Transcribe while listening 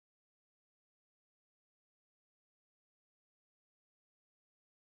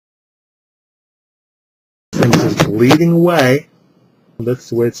thing's just bleeding away. That's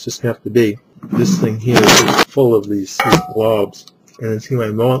the way it's just going to have to be. This thing here is full of these blobs. And see, my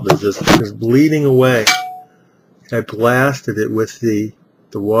mouth is just bleeding away. I blasted it with the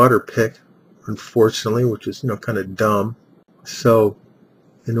water pick, unfortunately, which is, kind of dumb. So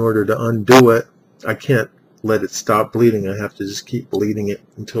in order to undo it, I can't let it stop bleeding. I have to just keep bleeding it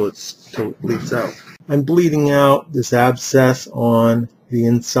until it bleeds out. I'm bleeding out this abscess on the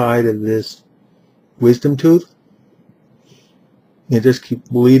inside of this wisdom tooth. It just keeps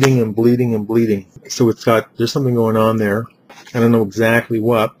bleeding and bleeding and bleeding. So there's something going on there. I don't know exactly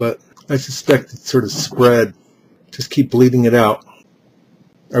what, but I suspect it's sort of spread. Just keep bleeding it out.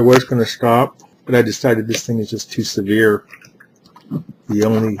 I was going to stop, but I decided this thing is just too severe. The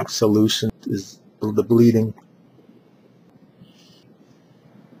only solution is the bleeding.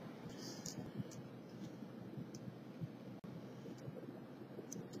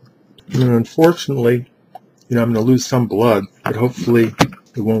 And unfortunately, I'm going to lose some blood, but hopefully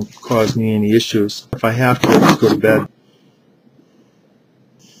it won't cause me any issues. If I have to, I'll just go to bed.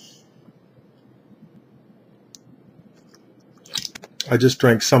 I just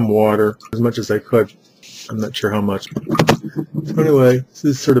drank some water, as much as I could. I'm not sure how much. So anyway, this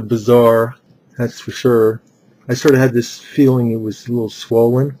is sort of bizarre, that's for sure. I sort of had this feeling it was a little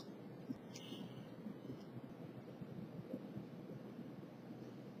swollen.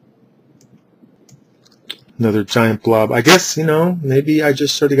 Another giant blob. I guess, maybe I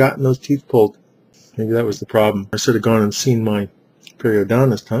just should have gotten those teeth pulled. Maybe that was the problem. I should have gone and seen my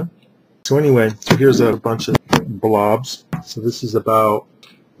periodontist, huh? So anyway, here's a bunch of blobs. So this is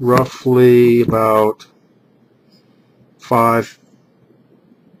roughly about five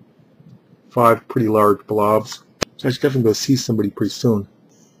pretty large blobs. So I should definitely go see somebody pretty soon.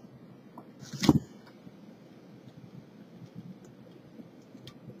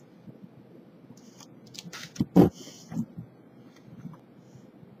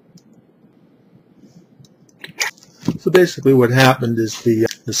 So basically what happened is the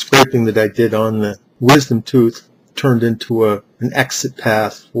scraping that I did on the wisdom tooth turned into an exit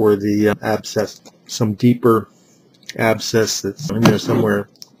path for the abscess, some deeper abscess that's in there somewhere.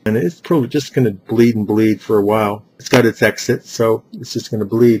 And it's probably just going to bleed and bleed for a while. It's got its exit, so it's just going to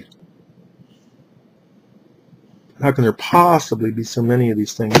bleed. How can there possibly be so many of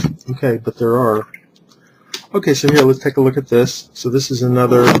these things? Okay, but there are. Okay, so here, let's take a look at this. So this is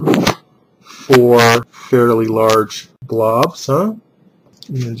another 4 fairly large blobs, huh?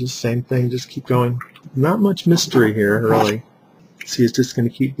 And just same thing, just keep going. Not much mystery here, really. See, it's just going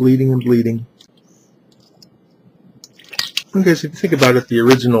to keep bleeding and bleeding. Okay, so if you think about it, the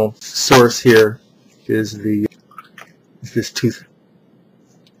original source here is this tooth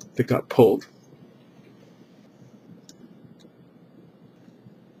that got pulled.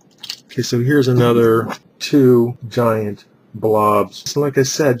 Okay, so here's another 2 giant blobs. So like I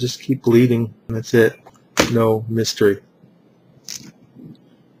said, just keep bleeding, and that's it. No mystery.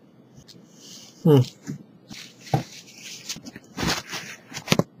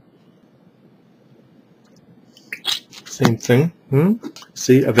 Same thing.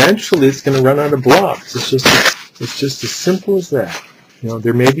 See, eventually it's going to run out of blobs. It's just as simple as that.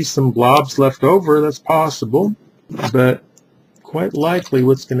 There may be some blobs left over. That's possible, but quite likely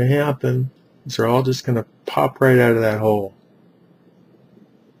what's going to happen is they're all just going to pop right out of that hole.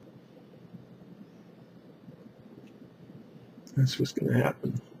 That's what's going to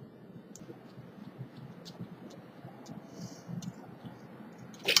happen.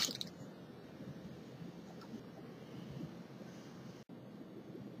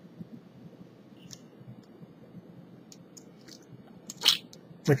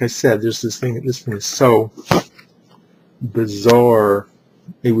 Like I said, there's this thing is so bizarre.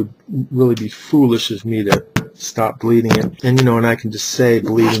 It would really be foolish of me to stop bleeding it. And and I can just say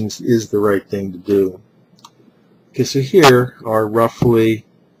bleeding is the right thing to do. Okay, so here are roughly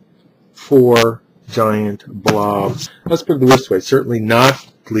 4 giant blobs. Let's put it this way. Certainly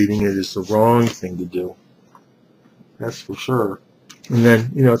not bleeding it is the wrong thing to do. That's for sure. And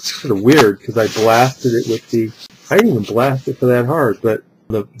then, it's sort of weird because I blasted it with I didn't even blast it for that hard, but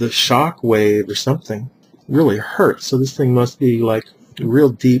the shock wave or something really hurt. So this thing must be like real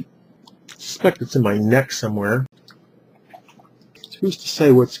deep. I suspect it's in my neck somewhere. Who's to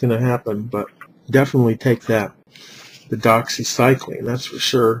say what's going to happen, but definitely take that. The doxycycline, that's for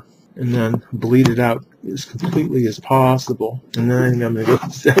sure. And then bleed it out as completely as possible. And then I think I'm going to go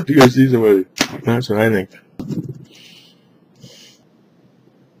step to see somebody. That's what I think.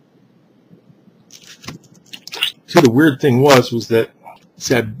 See, the weird thing was that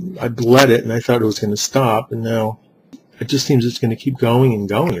I bled it and I thought it was going to stop, and now it just seems it's going to keep going and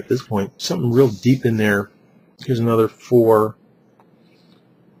going at this point. Something real deep in there Here's another 4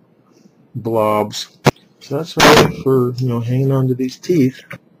 blobs. So that's right for, you know, hanging on to these teeth.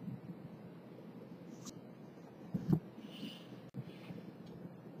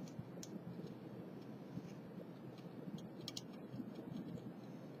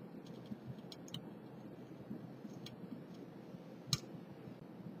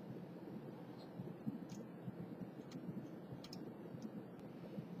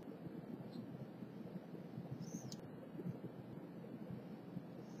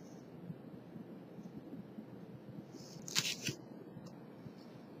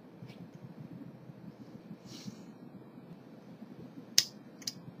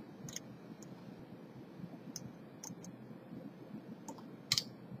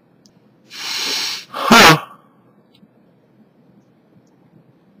 Huh.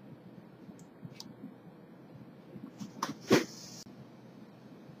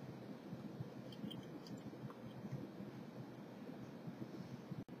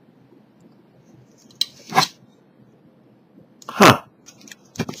 Huh.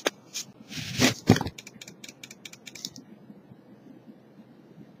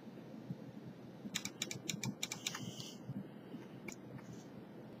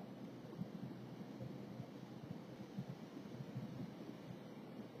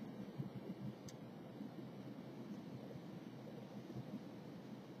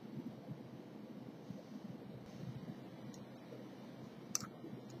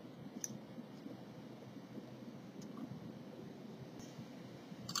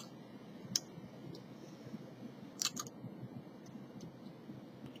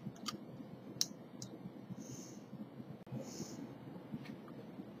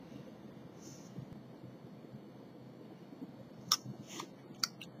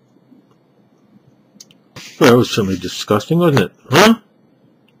 Well, that was certainly disgusting, wasn't it? Huh?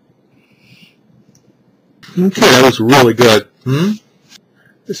 Okay, that was really good.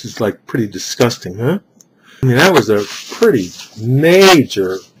 This is like pretty disgusting, huh? I mean, that was a pretty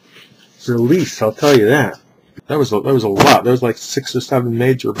major release, I'll tell you that. That was a lot. That was like 6 or 7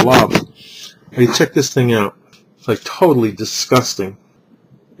 major blobs. Hey, check this thing out. It's like totally disgusting.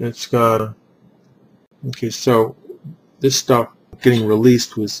 It's got, okay, so this stuff getting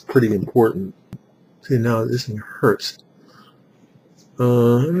released was pretty important. See, now this thing hurts. I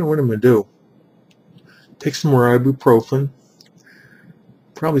don't know what I'm going to do. Take some more ibuprofen.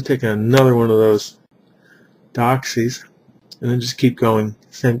 Probably take another one of those doxies. And then just keep going.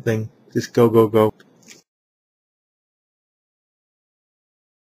 Same thing. Just go, go, go.